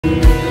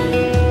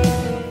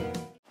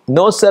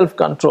no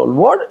self-control,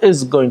 what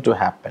is going to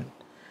happen?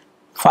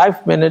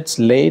 5 minutes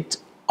late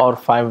or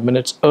 5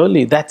 minutes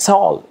early, that's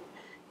all.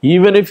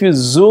 Even if you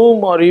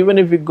zoom or even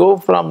if you go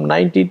from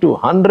 90 to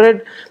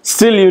 100,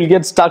 still you'll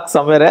get stuck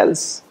somewhere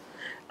else.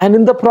 And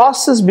in the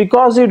process,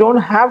 because you don't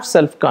have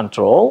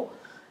self-control,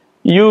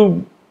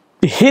 you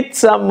hit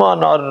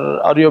someone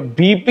or your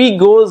BP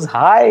goes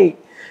high.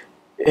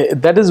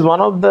 That is one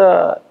of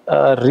the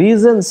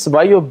reasons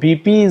why your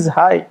BP is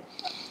high.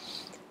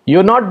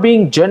 You're not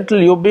being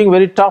gentle, you're being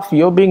very tough,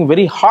 you're being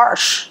very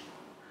harsh.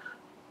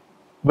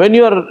 When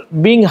you're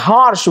being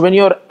harsh, when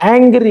you're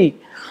angry,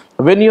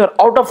 when you're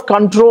out of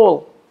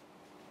control,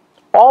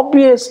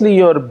 obviously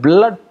your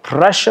blood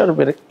pressure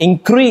will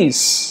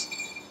increase.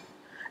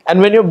 And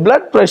when your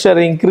blood pressure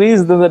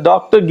increases, then the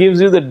doctor gives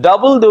you the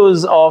double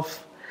dose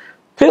of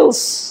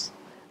pills.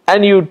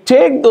 And you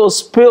take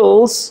those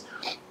pills,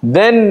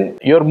 then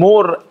you're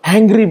more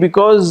angry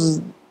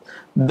because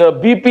the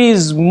BP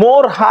is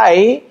more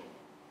high,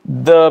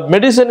 the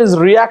medicine is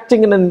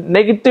reacting in a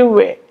negative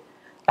way.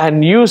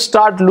 And you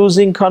start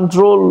losing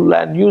control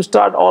and you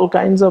start all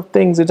kinds of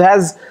things. It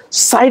has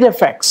side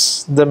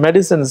effects. The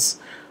medicines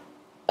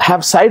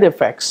have side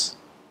effects.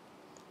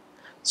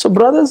 So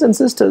brothers and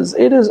sisters,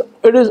 it is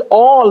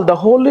all, the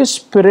Holy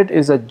Spirit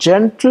is a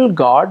gentle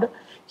God.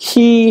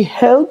 He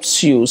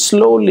helps you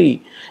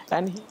slowly.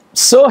 And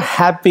so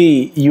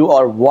happy you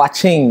are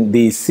watching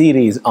the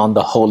series on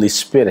the Holy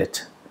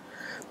Spirit.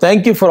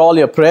 Thank you for all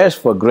your prayers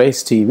for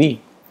Grace TV.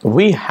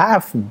 We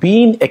have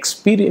been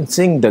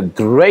experiencing the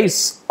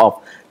grace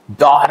of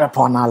God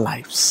upon our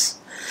lives.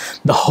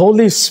 The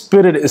Holy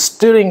Spirit is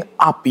stirring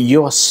up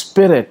your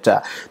spirit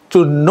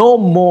to know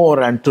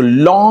more and to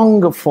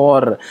long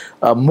for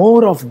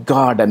more of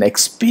God and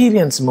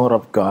experience more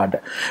of God.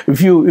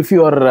 If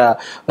you are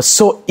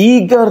so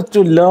eager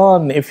to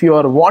learn, if you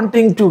are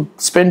wanting to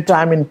spend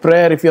time in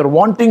prayer, if you are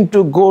wanting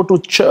to go to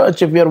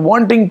church, if you are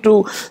wanting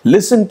to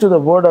listen to the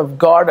Word of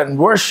God and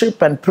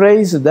worship and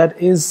praise, that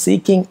is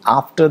seeking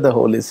after the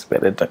Holy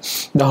Spirit.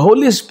 The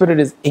Holy Spirit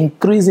is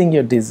increasing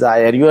your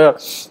desire. You are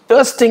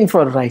thirsting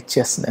for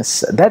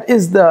righteousness. That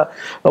is the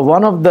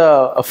one of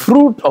the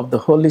fruit of the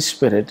Holy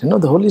Spirit. You know,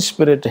 the Holy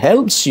Spirit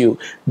helps you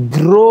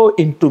grow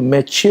into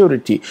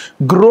maturity,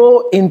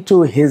 grow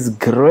into His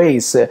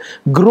grace,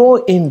 grow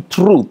in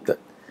truth.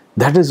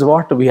 That is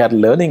what we are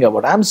learning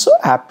about. I'm so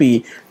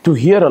happy to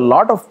hear a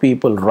lot of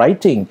people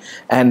writing,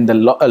 and a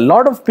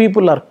lot of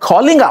people are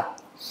calling up.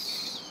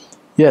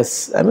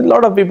 Yes, I mean, a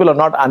lot of people are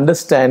not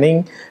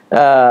understanding,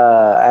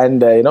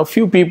 and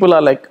few people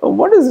are like, oh,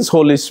 what is this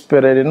Holy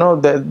Spirit? You know,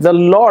 the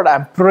Lord,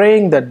 I'm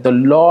praying that the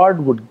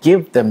Lord would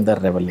give them the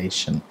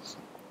revelation.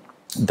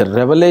 The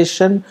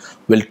revelation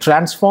will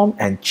transform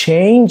and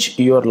change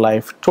your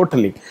life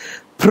totally.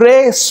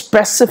 Pray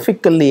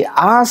specifically,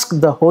 ask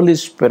the Holy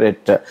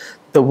Spirit,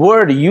 the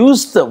Word,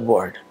 use the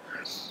Word,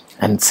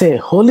 and say,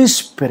 Holy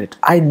Spirit,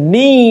 I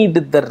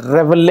need the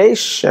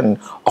revelation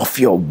of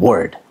your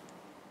Word.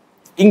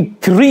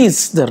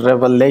 Increase the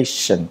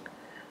revelation.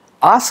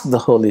 Ask the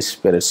Holy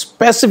Spirit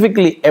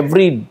specifically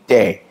every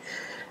day.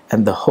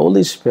 And the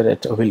Holy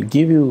Spirit will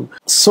give you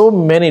so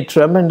many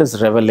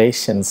tremendous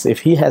revelations.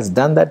 If He has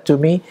done that to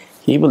me,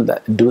 He will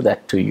do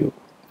that to you.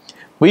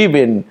 We've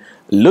been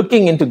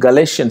looking into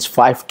Galatians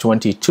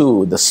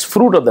 5:22, the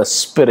fruit of the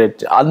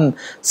Spirit,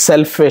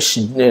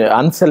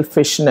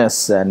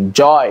 unselfishness and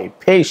joy,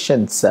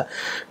 patience,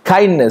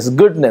 kindness,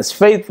 goodness,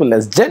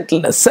 faithfulness,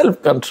 gentleness,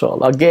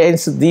 self-control.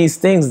 Against these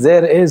things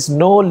there is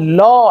no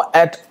law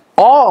at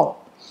all.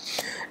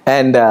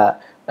 And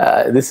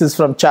this is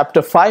from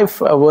chapter 5,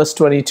 verse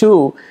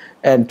 22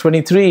 and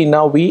 23.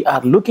 Now we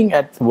are looking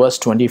at verse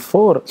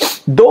 24.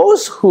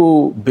 Those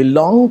who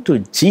belong to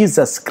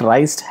Jesus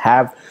Christ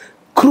have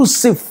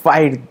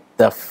crucified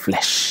the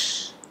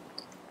flesh.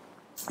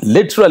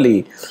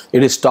 Literally,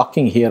 it is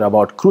talking here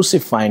about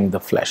crucifying the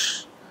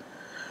flesh.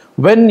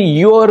 When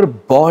your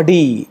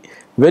body,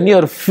 when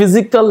your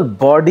physical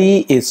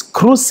body is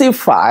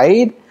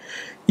crucified,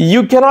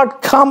 you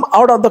cannot come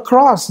out of the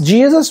cross.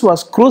 Jesus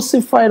was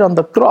crucified on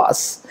the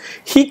cross.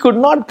 He could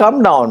not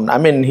come down. I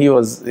mean, he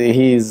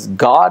is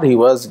God, He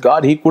was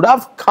God. He could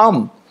have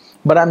come.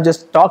 But I'm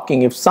just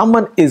talking, if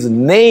someone is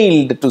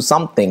nailed to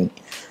something,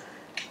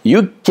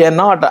 you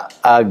cannot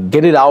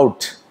get it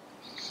out.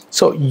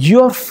 So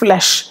your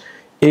flesh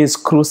is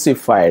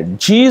crucified.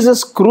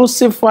 Jesus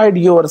crucified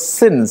your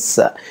sins,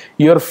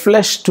 your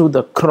flesh to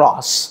the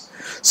cross.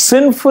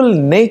 Sinful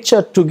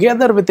nature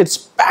together with its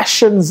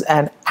passions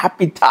and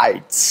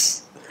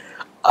appetites.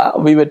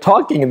 We were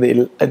talking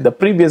in the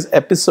previous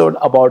episode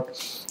about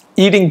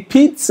eating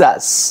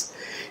pizzas,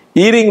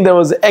 eating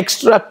those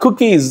extra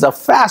cookies, the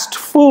fast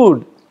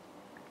food.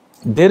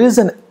 There is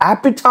an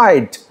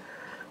appetite,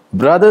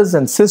 brothers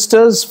and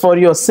sisters, for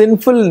your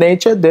sinful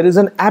nature. There is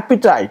an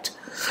appetite.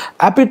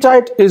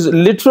 Appetite is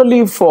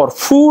literally for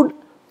food,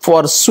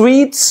 for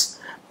sweets,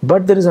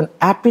 but there is an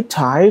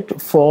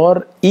appetite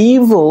for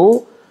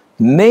evil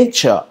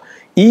nature,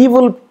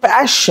 evil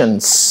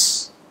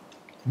passions.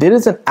 There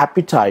is an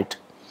appetite.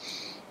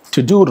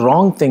 to do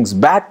wrong things,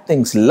 bad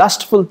things,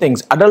 lustful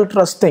things,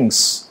 adulterous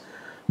things,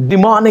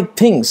 demonic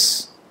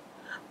things.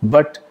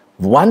 But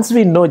once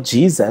we know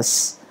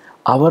Jesus,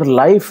 our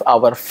life,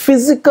 our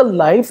physical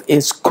life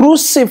is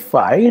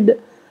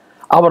crucified.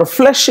 Our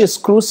flesh is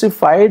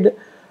crucified.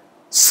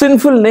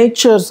 Sinful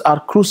natures are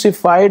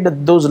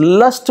crucified. Those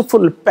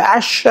lustful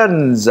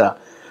passions,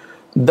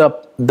 the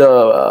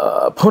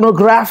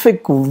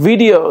pornographic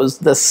videos,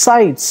 the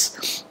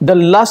sites, the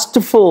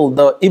lustful,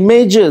 the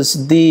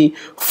images, the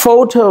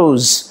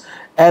photos,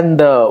 and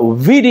the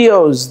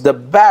videos, the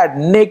bad,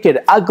 naked,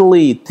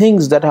 ugly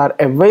things that are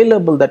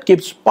available, that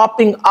keeps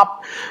popping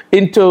up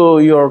into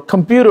your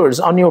computers,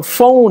 on your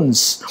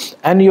phones,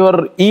 and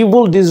your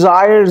evil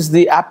desires,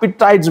 the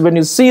appetites, when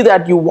you see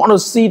that, you want to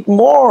see it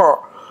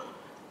more.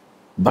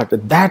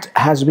 But that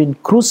has been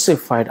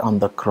crucified on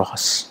the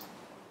cross.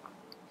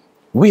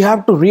 We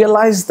have to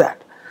realize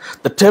that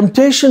the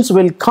temptations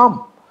will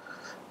come,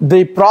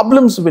 the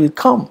problems will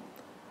come.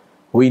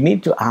 We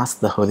need to ask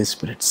the Holy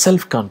Spirit,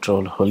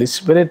 self-control. Holy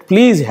Spirit,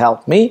 please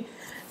help me.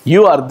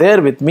 You are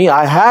there with me.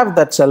 I have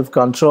that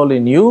self-control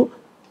in you,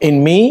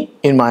 in me,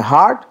 in my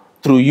heart,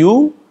 through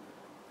you.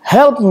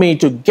 Help me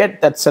to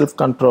get that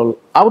self-control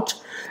out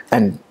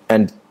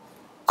and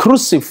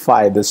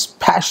crucify these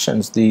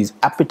passions, these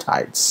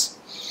appetites.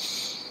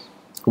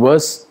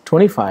 Verse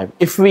 25,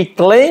 if we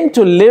claim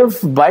to live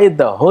by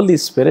the Holy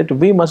Spirit,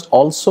 we must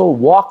also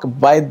walk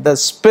by the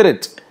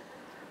Spirit,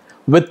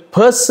 with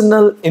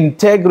personal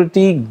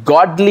integrity,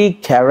 godly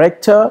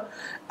character,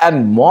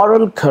 and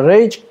moral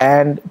courage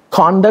and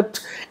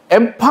conduct,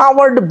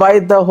 empowered by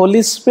the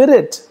Holy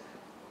Spirit.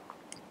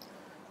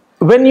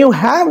 When you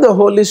have the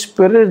Holy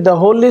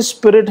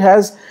Spirit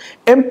has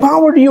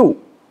empowered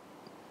you.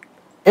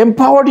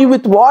 Empowered you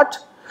with what?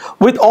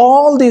 With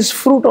all these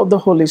fruit of the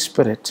Holy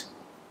Spirit.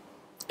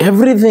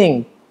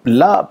 Everything: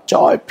 love,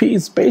 joy,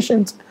 peace,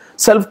 patience,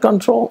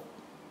 self-control.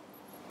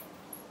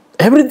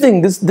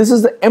 Everything. This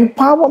is the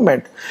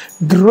empowerment.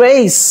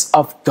 Grace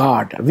of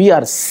God. We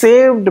are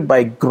saved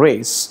by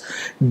grace.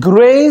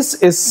 Grace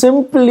is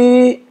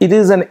simply, it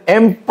is an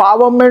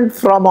empowerment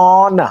from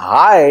on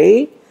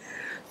high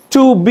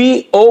to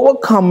be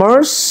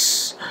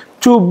overcomers,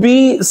 to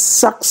be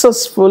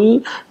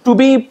successful, to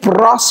be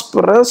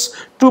prosperous,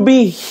 to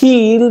be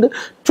healed,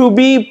 to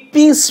be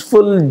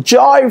peaceful,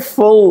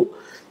 joyful,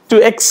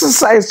 to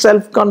exercise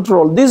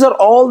self-control. These are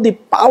all the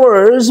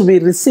powers we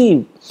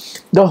receive.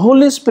 The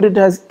Holy Spirit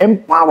has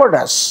empowered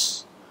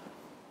us.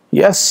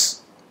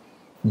 Yes,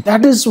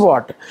 that is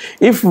what.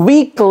 If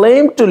we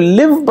claim to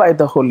live by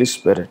the Holy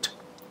Spirit,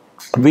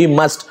 we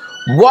must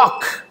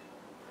walk.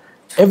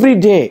 Every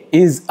day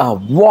is a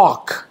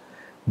walk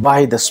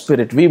by the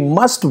Spirit. We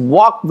must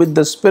walk with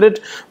the Spirit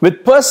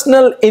with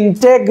personal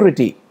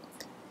integrity.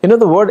 You know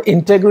the word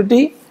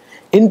integrity?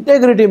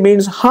 Integrity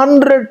means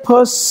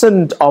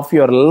 100% of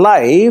your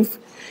life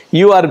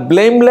you are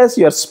blameless,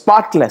 you are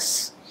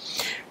spotless.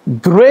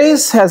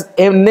 Grace has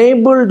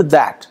enabled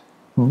that.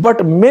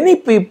 But many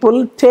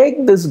people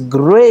take this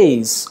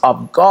grace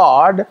of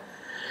God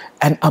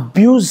and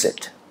abuse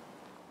it.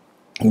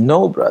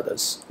 No,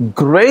 brothers.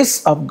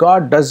 Grace of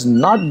God does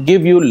not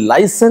give you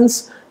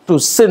license to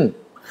sin.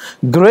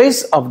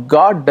 Grace of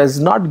God does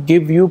not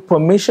give you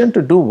permission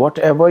to do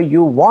whatever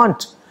you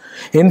want.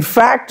 In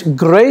fact,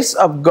 grace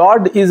of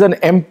God is an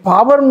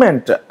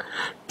empowerment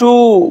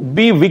to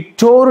be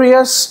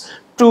victorious,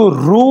 to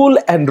rule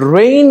and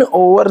reign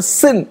over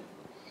sin,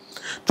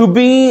 to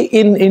be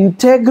in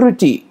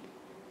integrity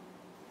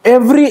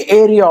every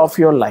area of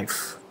your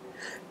life.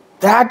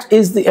 That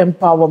is the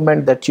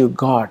empowerment that you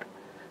got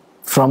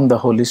from the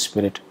Holy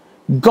Spirit.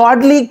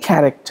 Godly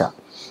character.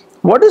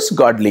 What is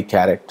godly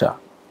character?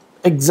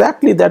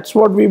 Exactly, that's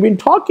what we've been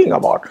talking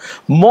about.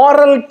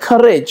 Moral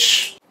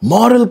courage.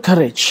 Moral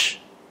courage.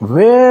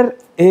 Where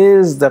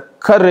is the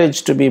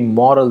courage to be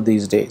moral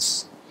these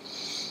days?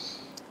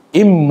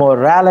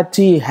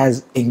 Immorality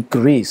has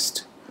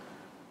increased.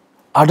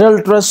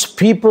 Adulterous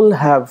people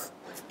have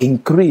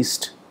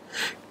increased.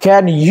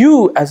 Can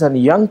you, as a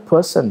young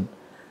person,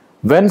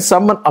 when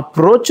someone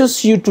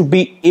approaches you to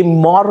be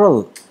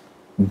immoral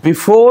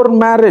before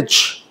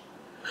marriage,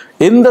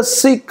 in the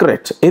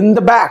secret, in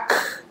the back,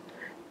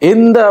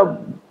 in the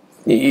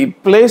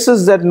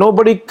places that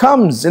nobody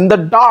comes, in the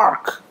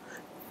dark,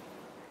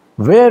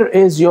 where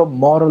is your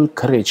moral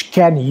courage?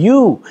 Can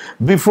you,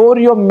 before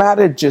your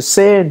marriage,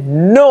 say,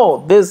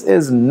 no, this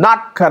is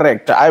not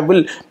correct. I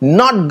will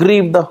not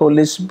grieve the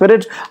Holy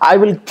Spirit. I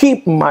will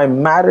keep my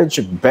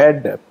marriage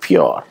bed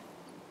pure.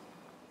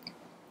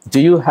 Do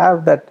you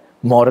have that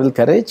moral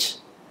courage?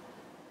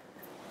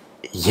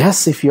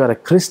 Yes, if you are a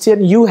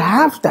Christian, you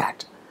have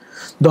that.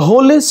 The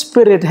Holy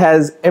Spirit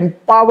has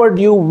empowered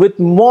you with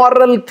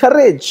moral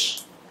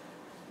courage.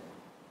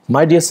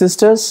 My dear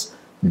sisters,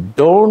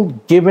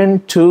 don't give in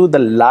to the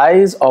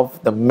lies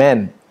of the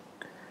men.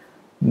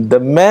 The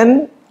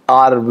men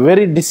are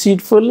very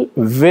deceitful,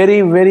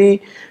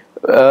 very,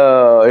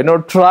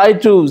 try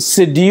to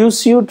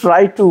seduce you,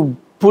 try to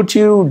put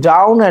you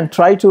down and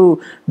try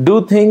to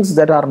do things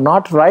that are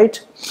not right.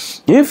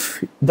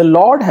 If the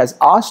Lord has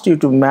asked you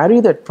to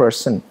marry that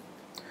person,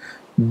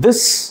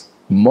 this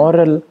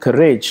moral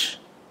courage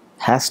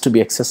has to be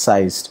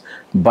exercised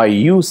by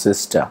you,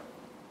 sister,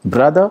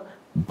 brother,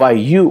 by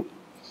you.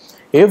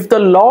 If the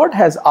Lord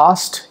has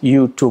asked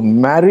you to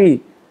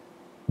marry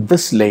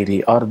this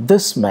lady or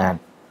this man,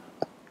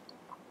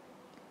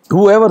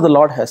 whoever the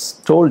Lord has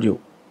told you,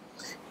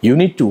 you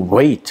need to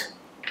wait,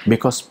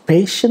 because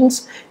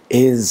patience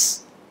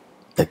is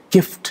the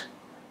gift,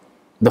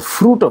 the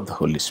fruit of the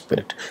Holy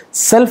Spirit.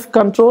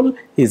 Self-control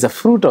is a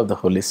fruit of the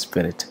Holy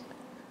Spirit.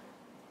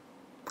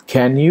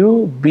 Can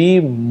you be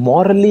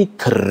morally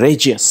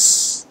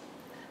courageous?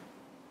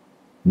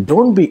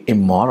 Don't be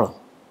immoral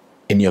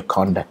in your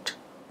conduct.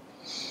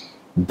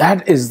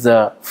 That is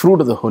the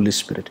fruit of the Holy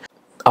Spirit.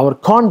 Our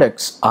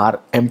conducts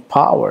are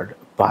empowered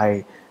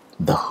by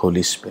the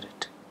Holy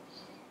Spirit.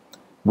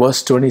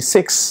 Verse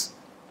 26,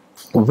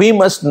 we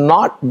must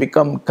not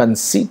become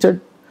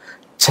conceited,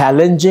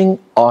 challenging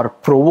or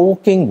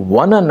provoking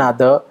one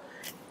another,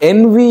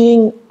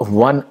 envying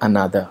one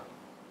another.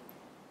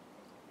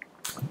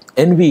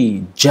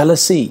 Envy,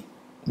 jealousy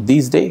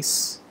these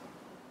days.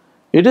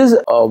 It is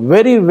a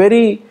very,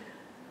 very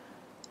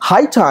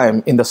high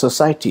time in the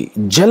society.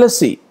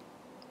 Jealousy,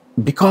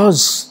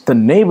 because the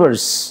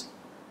neighbors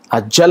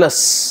are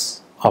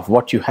jealous of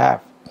what you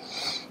have.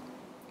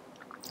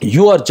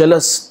 You are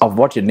jealous of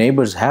what your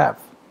neighbors have.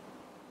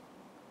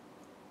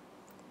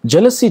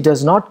 Jealousy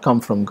does not come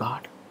from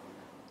God.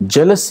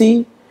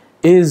 Jealousy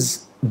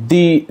is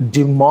the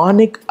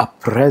demonic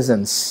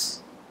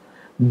presence,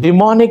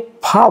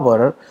 demonic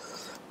power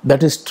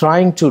that is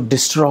trying to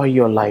destroy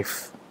your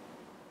life.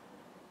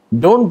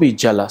 Don't be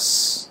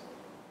jealous.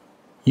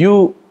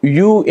 You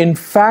in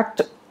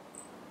fact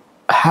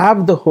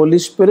have the Holy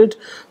Spirit.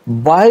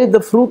 By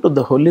the fruit of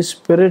the Holy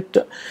Spirit,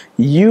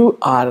 you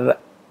are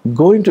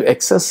going to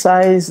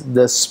exercise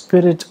the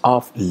spirit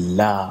of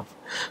love,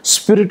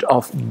 spirit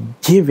of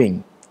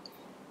giving,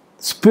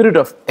 spirit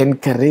of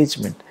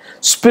encouragement,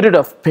 spirit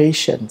of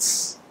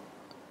patience.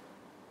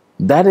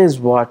 That is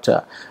what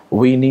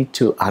we need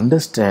to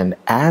understand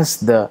as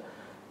the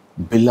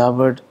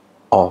beloved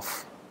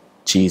of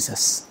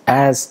Jesus.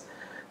 As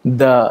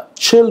the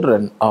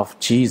children of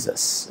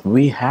Jesus,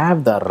 we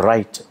have the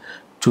right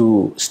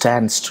to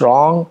stand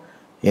strong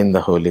in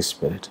the Holy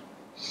Spirit.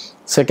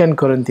 2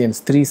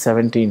 Corinthians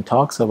 3:17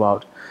 talks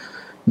about,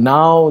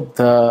 now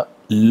the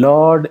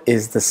Lord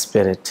is the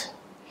Spirit,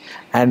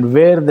 and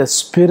where the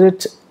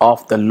Spirit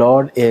of the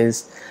Lord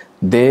is,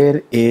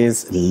 there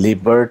is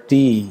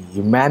liberty,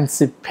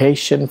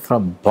 emancipation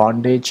from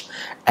bondage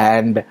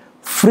and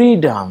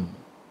freedom.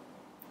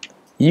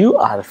 You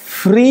are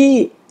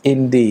free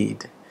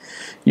indeed.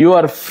 You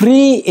are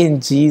free in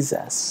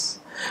Jesus.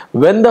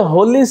 When the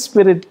Holy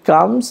Spirit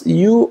comes,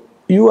 you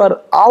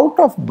are out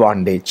of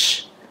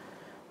bondage.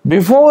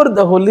 Before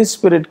the Holy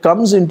Spirit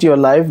comes into your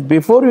life,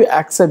 before you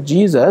accept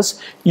Jesus,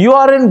 you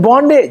are in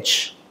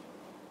bondage.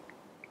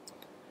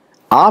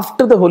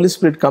 After the Holy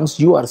Spirit comes,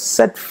 you are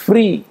set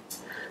free.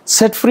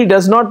 Set free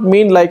does not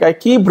mean, like I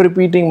keep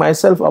repeating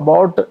myself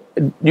about,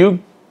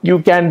 you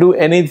can do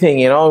anything,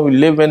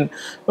 live in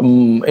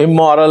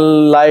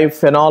immoral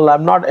life and all.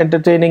 I'm not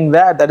entertaining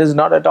that. That is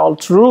not at all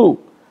true.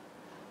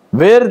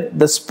 Where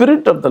the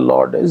Spirit of the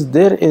Lord is,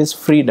 there is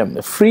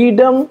freedom.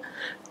 Freedom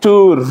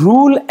to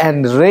rule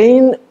and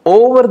reign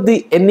over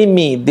the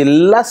enemy, the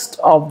lust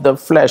of the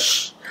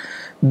flesh.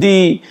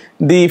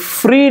 The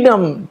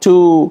freedom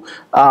to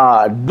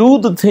do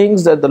the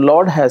things that the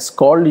Lord has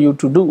called you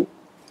to do.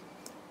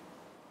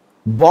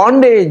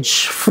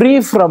 Bondage,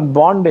 free from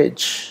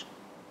bondage.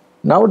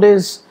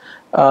 Nowadays,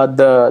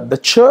 the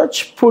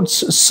church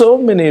puts so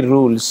many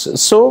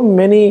rules, so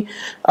many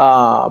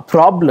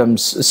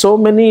problems, so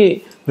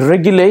many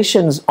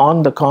regulations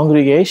on the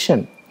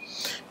congregation.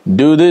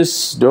 Do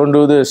this, don't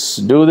do this,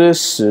 do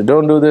this,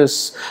 don't do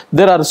this.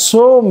 There are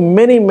so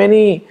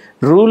many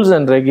rules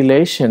and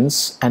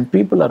regulations, and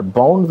people are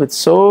bound with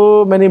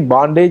so many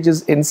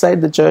bondages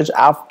inside the church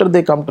after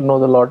they come to know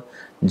the Lord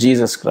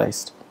Jesus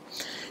Christ.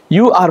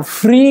 You are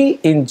free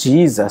in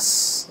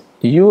Jesus.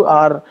 You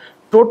are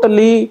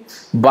totally,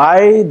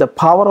 by the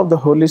power of the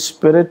Holy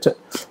Spirit,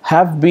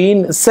 have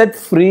been set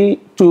free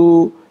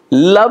to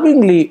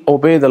lovingly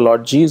obey the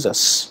Lord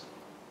Jesus.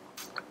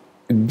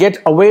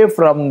 Get away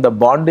from the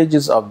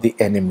bondages of the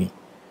enemy.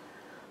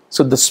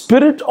 So the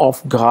Spirit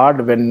of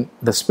God, when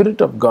the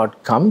Spirit of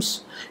God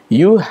comes,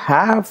 you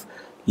have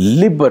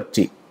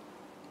liberty.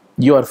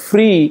 You are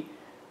free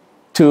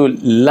to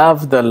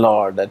love the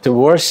Lord, to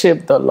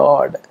worship the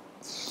Lord.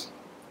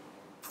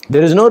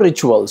 There is no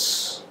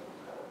rituals.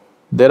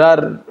 There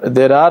are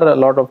a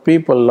lot of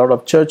people, a lot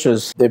of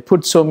churches, they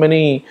put so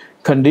many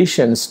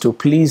conditions to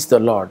please the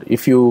Lord.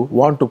 If you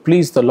want to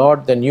please the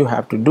Lord, then you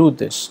have to do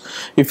this.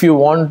 If you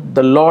want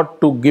the Lord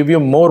to give you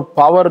more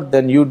power,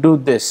 then you do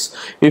this.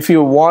 If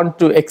you want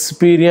to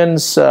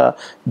experience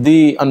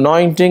the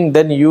anointing,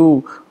 then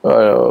you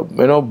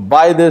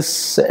buy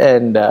this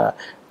and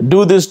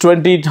Do this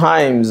 20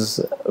 times.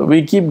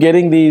 We keep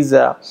getting these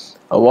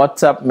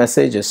WhatsApp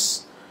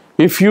messages.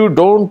 If you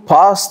don't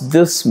pass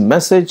this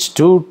message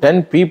to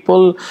 10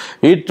 people,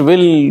 you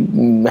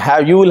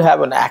will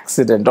have an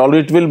accident, or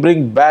it will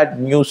bring bad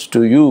news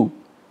to you.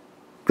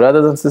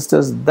 Brothers and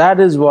sisters, that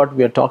is what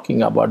we are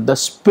talking about. The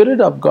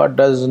Spirit of God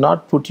does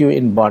not put you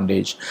in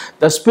bondage.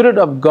 The Spirit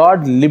of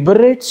God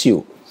liberates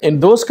you. In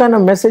those kind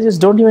of messages,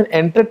 don't even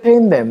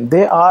entertain them.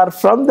 They are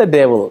from the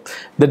devil.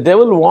 The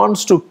devil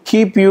wants to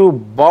keep you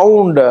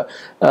bound.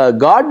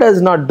 God does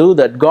not do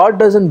that. God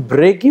doesn't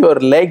break your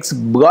legs.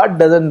 God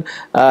doesn't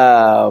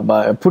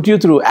put you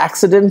through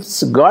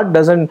accidents. God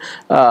doesn't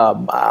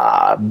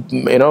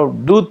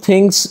do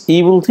things,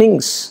 evil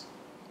things.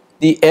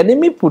 The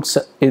enemy puts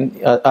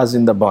us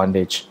in the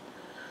bondage.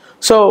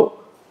 So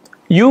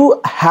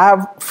you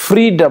have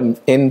freedom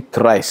in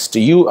Christ.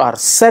 You are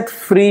set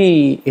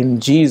free in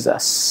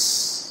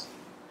Jesus.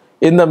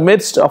 In the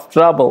midst of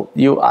trouble,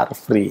 you are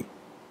free.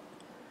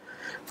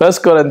 1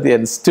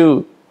 Corinthians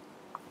 2,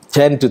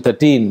 10 to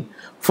 13.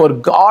 For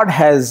God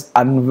has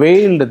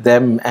unveiled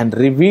them and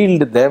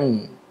revealed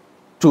them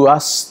to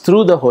us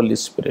through the Holy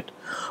Spirit.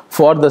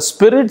 For the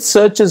Spirit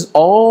searches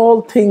all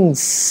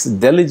things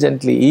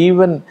diligently,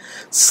 even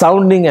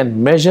sounding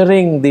and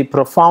measuring the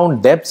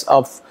profound depths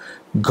of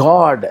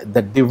God,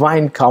 the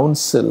divine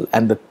counsel,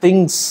 and the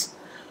things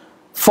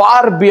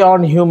far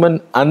beyond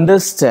human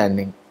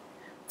understanding.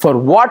 For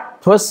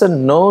what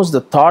person knows the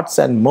thoughts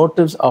and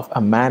motives of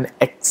a man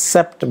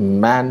except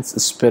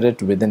man's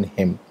spirit within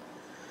him?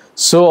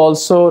 So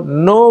also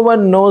no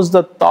one knows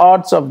the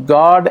thoughts of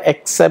God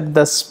except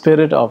the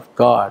Spirit of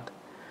God.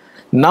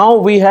 Now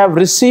we have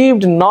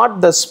received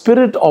not the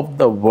spirit of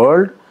the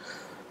world,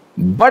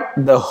 but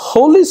the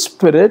Holy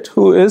Spirit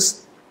who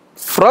is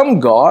from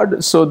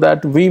God, so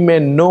that we may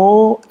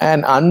know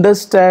and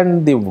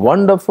understand the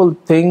wonderful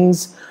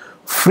things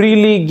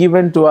freely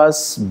given to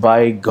us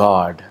by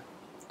God.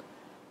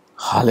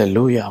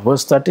 Hallelujah.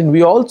 Verse 13,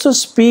 we also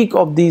speak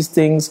of these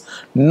things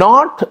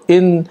not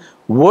in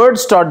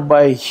words taught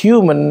by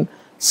human,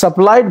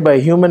 supplied by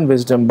human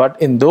wisdom, but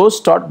in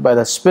those taught by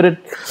the Spirit,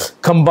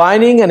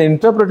 combining and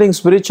interpreting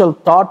spiritual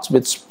thoughts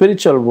with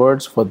spiritual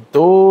words for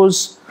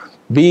those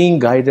being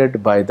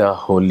guided by the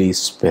Holy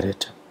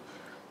Spirit.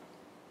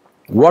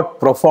 What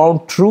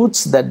profound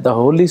truths that the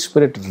Holy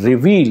Spirit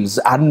reveals,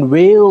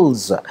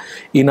 unveils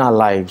in our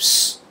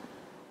lives.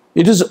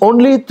 It is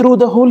only through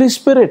the Holy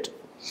Spirit.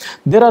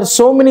 There are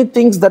so many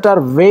things that are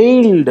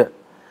veiled.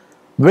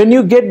 When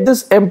you get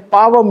this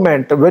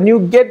empowerment, when you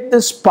get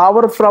this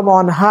power from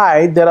on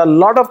high, there are a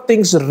lot of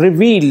things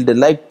revealed.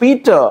 Like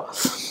Peter,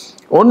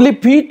 only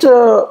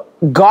Peter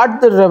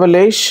got the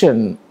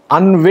revelation.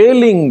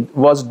 Unveiling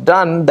was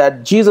done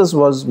that Jesus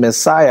was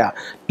Messiah.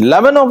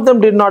 11 of them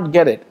did not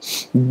get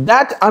it.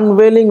 That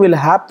unveiling will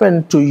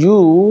happen to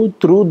you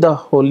through the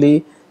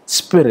Holy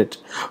Spirit.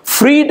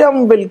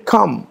 Freedom will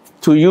come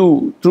to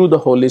you through the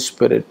Holy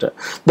Spirit.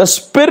 The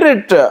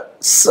Spirit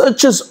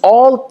searches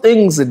all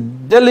things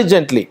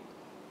diligently.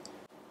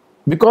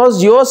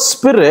 Because your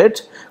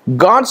spirit,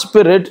 God's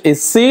Spirit,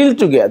 is sealed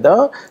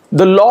together.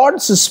 The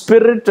Lord's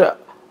Spirit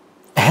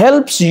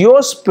helps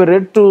your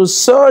spirit to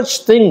search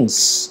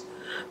things,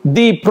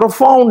 the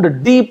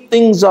profound, deep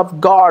things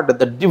of God,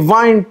 the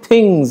divine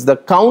things, the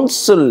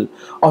counsel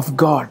of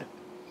God.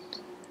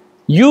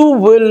 You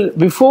will,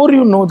 before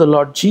you know the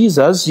Lord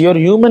Jesus, your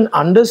human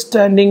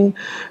understanding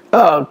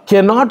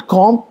cannot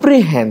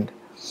comprehend.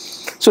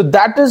 So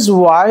that is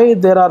why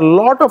there are a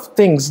lot of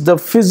things. The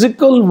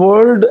physical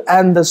world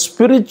and the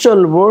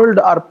spiritual world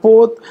are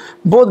both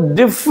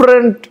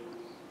different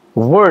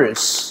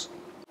worlds.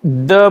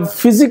 The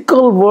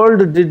physical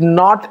world did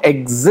not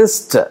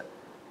exist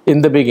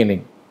in the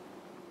beginning.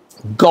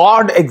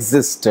 God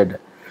existed.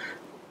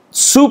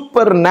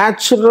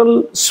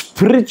 Supernatural,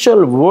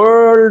 spiritual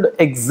world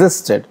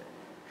existed.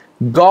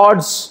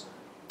 God's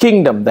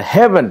kingdom, the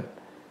heaven,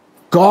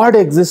 God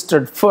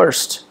existed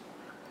first.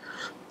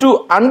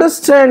 To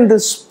understand the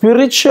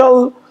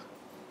spiritual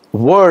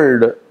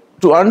world,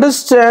 to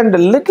understand a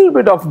little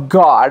bit of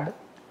God,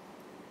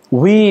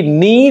 we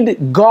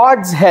need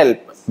God's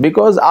help.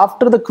 Because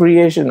after the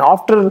creation,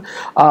 after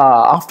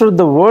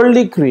the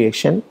worldly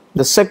creation,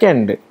 the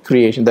second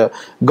creation,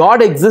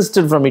 God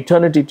existed from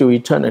eternity to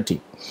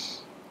eternity.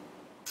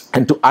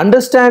 And to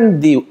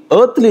understand the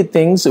earthly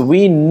things,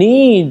 we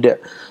need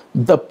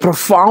the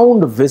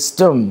profound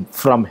wisdom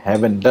from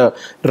heaven, the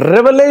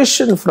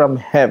revelation from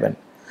heaven.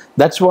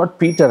 That's what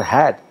Peter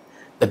had.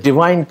 The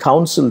divine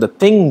counsel, the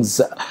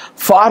things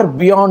far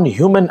beyond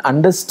human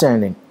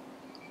understanding.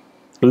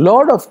 A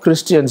lot of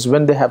Christians,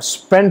 when they have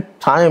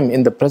spent time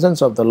in the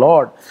presence of the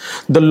Lord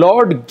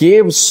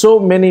gave so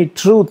many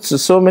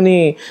truths, so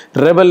many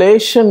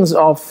revelations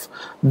of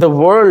the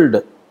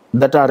world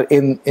that are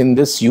in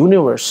this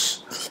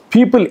universe.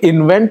 People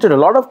invented, a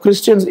lot of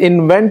Christians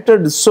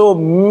invented so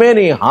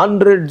many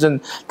hundreds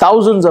and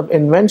thousands of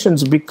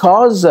inventions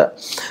because the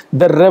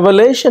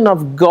revelation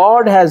of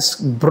God has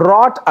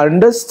brought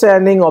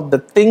understanding of the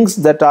things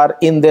that are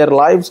in their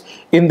lives,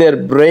 in their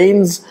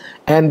brains,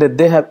 and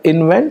they have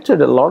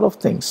invented a lot of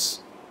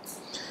things.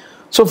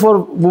 So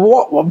for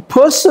a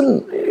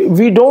person,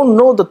 we don't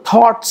know the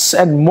thoughts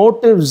and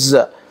motives.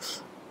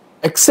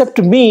 Except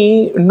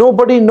me,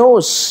 nobody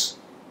knows.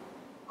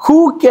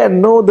 Who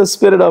can know the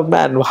spirit of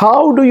man?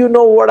 How do you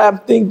know what I'm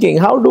thinking?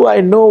 How do I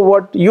know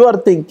what you are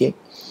thinking?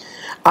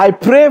 I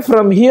pray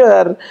from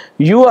here,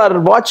 you are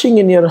watching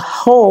in your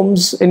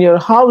homes, in your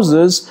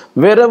houses,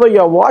 wherever you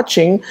are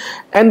watching,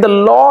 and the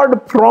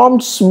Lord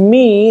prompts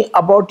me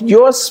about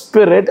your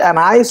spirit, and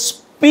I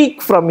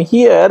speak from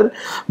here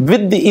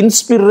with the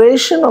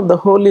inspiration of the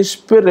Holy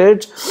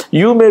Spirit.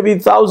 You may be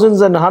thousands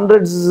and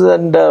hundreds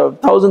and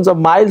thousands of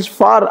miles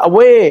far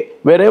away,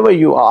 wherever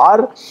you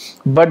are,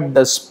 but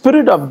the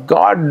Spirit of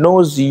God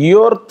knows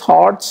your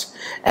thoughts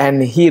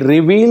and He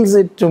reveals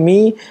it to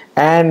me,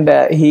 and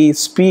He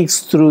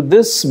speaks through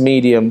this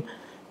medium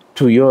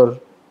to your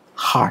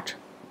heart.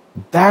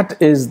 That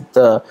is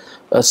the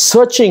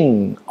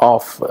searching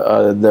of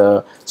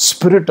the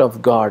Spirit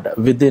of God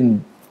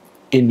within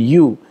in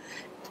you,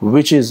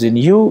 which is in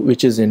you,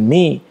 which is in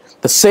me.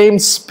 The same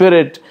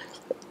Spirit,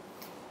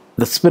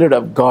 the Spirit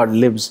of God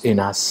lives in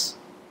us.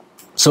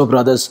 So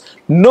brothers,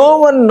 no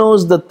one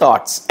knows the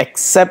thoughts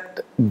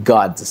except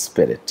God's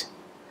Spirit.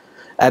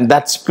 And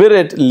that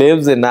Spirit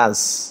lives in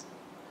us.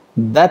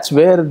 That's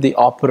where the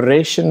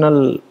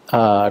operational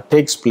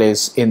takes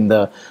place in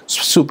the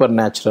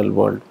supernatural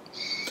world.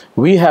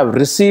 We have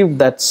received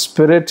that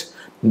Spirit,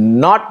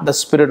 not the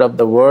spirit of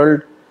the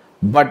world,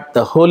 but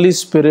the Holy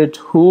Spirit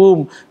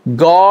whom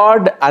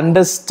God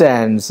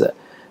understands.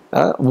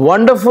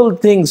 Wonderful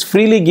things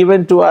freely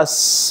given to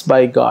us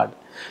by God.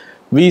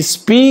 We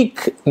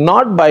speak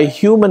not by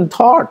human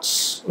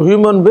thoughts,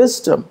 human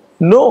wisdom.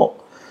 No.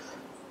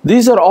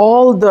 These are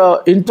all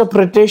the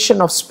interpretation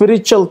of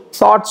spiritual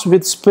thoughts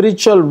with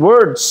spiritual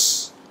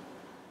words.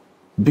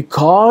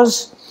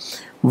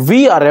 Because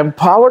we are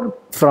empowered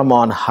from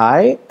on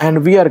high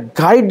and we are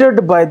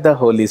guided by the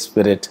Holy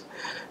Spirit.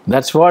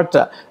 That's what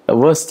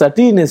verse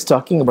 13 is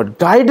talking about,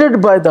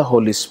 guided by the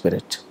Holy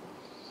Spirit.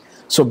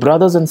 So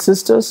brothers and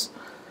sisters,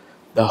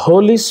 the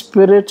Holy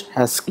Spirit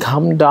has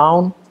come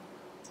down,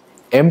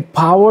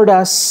 empowered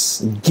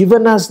us,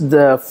 given us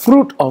the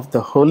fruit of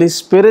the Holy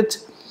Spirit.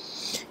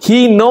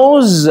 He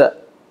knows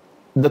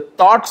the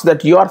thoughts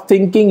that you are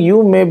thinking.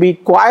 You may be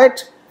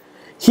quiet.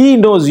 He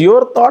knows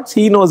your thoughts.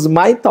 He knows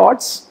my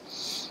thoughts.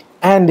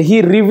 And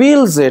He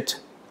reveals it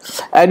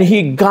and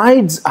He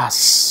guides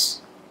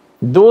us.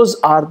 Those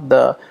are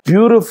the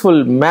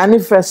beautiful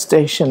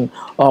manifestation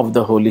of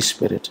the Holy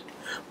Spirit.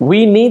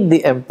 We need the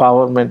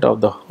empowerment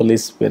of the Holy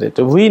Spirit.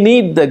 We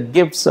need the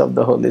gifts of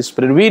the Holy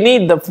Spirit. We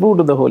need the fruit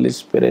of the Holy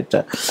Spirit.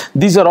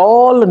 These are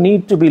all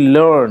need to be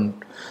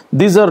learned.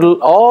 These are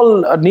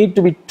all need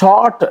to be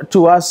taught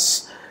to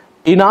us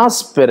in our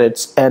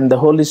spirits, and the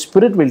Holy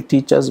Spirit will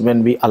teach us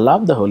when we allow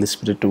the Holy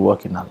Spirit to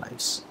work in our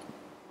lives.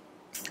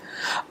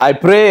 I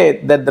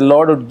pray that the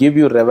Lord would give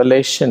you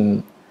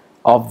revelation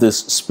of this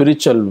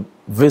spiritual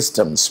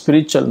wisdom,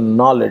 spiritual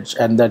knowledge,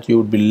 and that you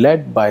would be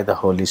led by the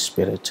Holy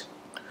Spirit.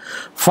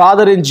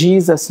 Father, in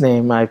Jesus'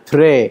 name, I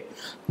pray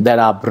that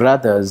our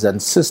brothers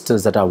and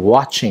sisters that are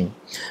watching,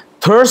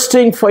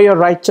 thirsting for your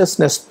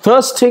righteousness,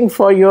 thirsting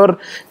for your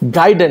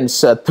guidance,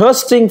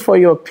 thirsting for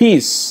your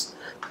peace,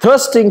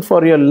 thirsting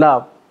for your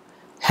love,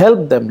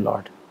 help them,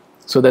 Lord,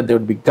 so that they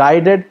would be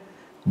guided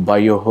by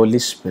your Holy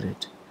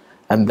Spirit,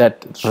 and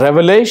that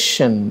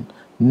revelation,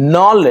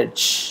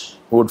 knowledge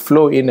would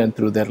flow in and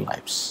through their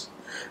lives.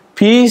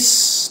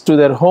 Peace to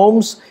their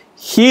homes,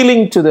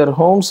 healing to their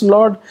homes,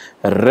 Lord.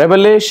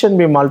 Revelation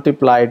be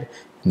multiplied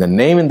in the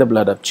name and the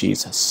blood of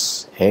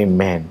Jesus.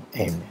 Amen.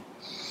 Amen.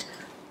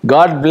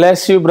 God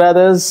bless you,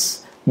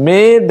 brothers.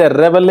 May the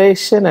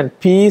revelation and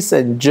peace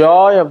and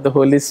joy of the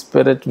Holy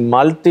Spirit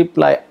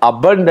multiply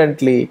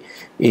abundantly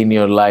in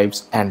your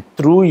lives and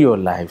through your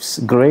lives.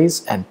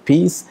 Grace and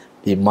peace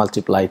be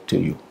multiplied to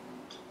you.